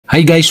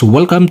Hi guys,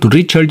 welcome to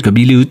Richard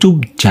Cabile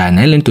YouTube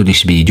channel, and to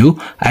this video,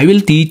 I will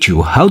teach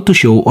you how to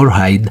show or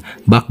hide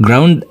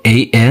background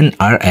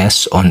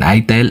ANRs on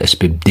itel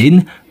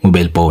S15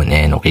 mobile phone.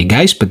 And okay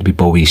guys, but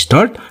before we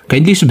start,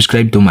 kindly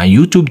subscribe to my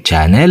YouTube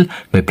channel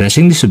by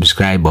pressing the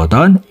subscribe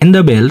button and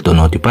the bell to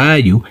notify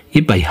you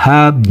if I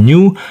have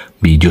new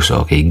videos.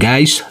 Okay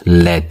guys,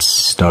 let's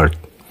start.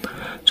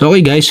 So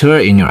okay guys, here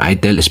in your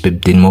itel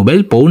S15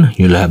 mobile phone,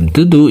 you'll have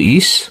to do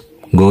is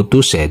go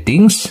to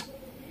settings.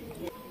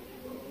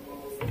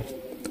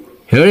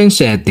 Here in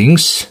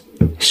settings,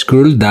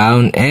 scroll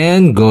down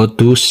and go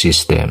to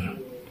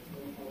system.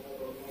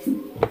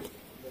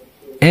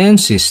 And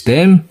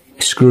system,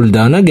 scroll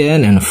down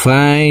again and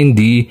find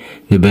the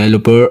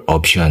developer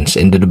options.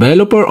 And the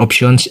developer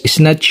options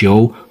is not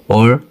show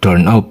or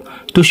turn off.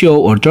 To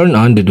show or turn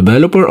on the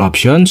developer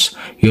options,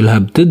 you'll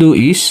have to do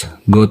is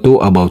go to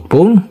about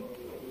phone.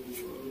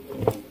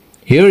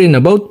 Here in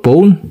about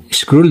phone,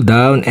 scroll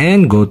down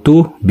and go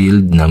to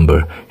build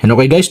number. And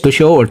okay guys, to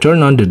show or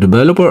turn on the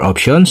developer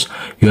options,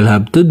 you'll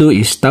have to do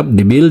is tap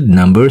the build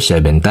number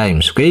 7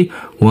 times. Okay,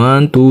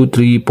 1, 2,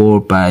 3,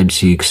 4, 5,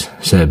 6,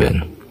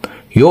 7.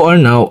 You are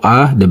now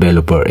a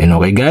developer. And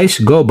okay guys,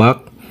 go back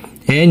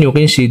and you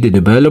can see the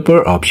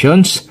developer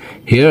options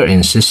here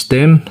in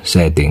system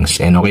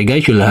settings. And okay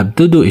guys, you'll have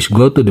to do is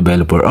go to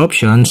developer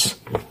options.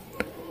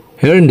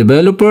 Here in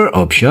developer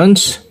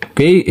options,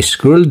 okay,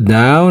 scroll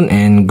down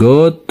and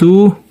go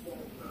to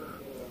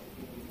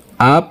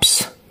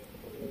apps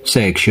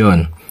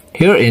section.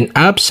 Here in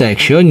apps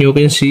section, you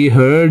can see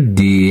here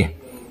the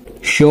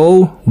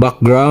show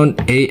background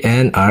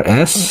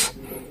ANRs.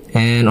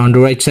 And on the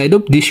right side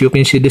of this, you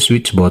can see the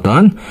switch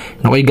button.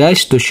 Okay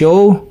guys, to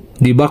show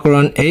the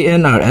background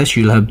ANRs,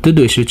 you'll have to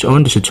do is switch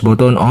on the switch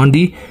button on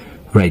the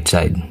right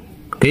side.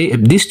 Okay,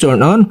 if this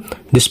turn on,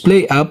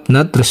 display app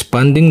not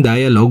responding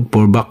dialog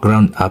for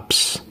background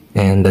apps.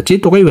 And that's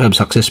it. Okay, we have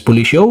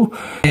successfully show.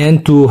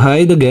 And to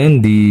hide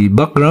again the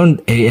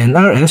background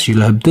ANRs,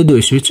 you'll have to do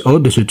is switch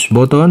out the switch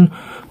button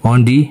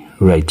on the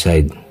right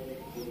side.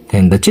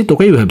 And that's it.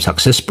 Okay, we have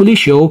successfully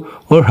show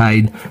or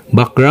hide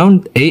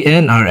background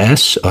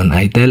ANRs on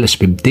itel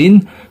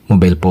S15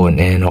 mobile phone.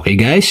 And okay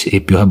guys,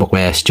 if you have a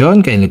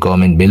question, kindly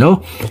comment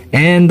below.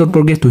 And don't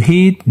forget to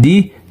hit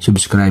the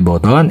subscribe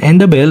button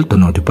and the bell to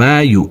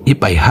notify you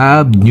if I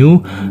have new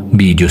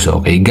videos.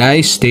 Okay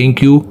guys,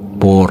 thank you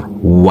for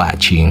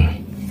watching.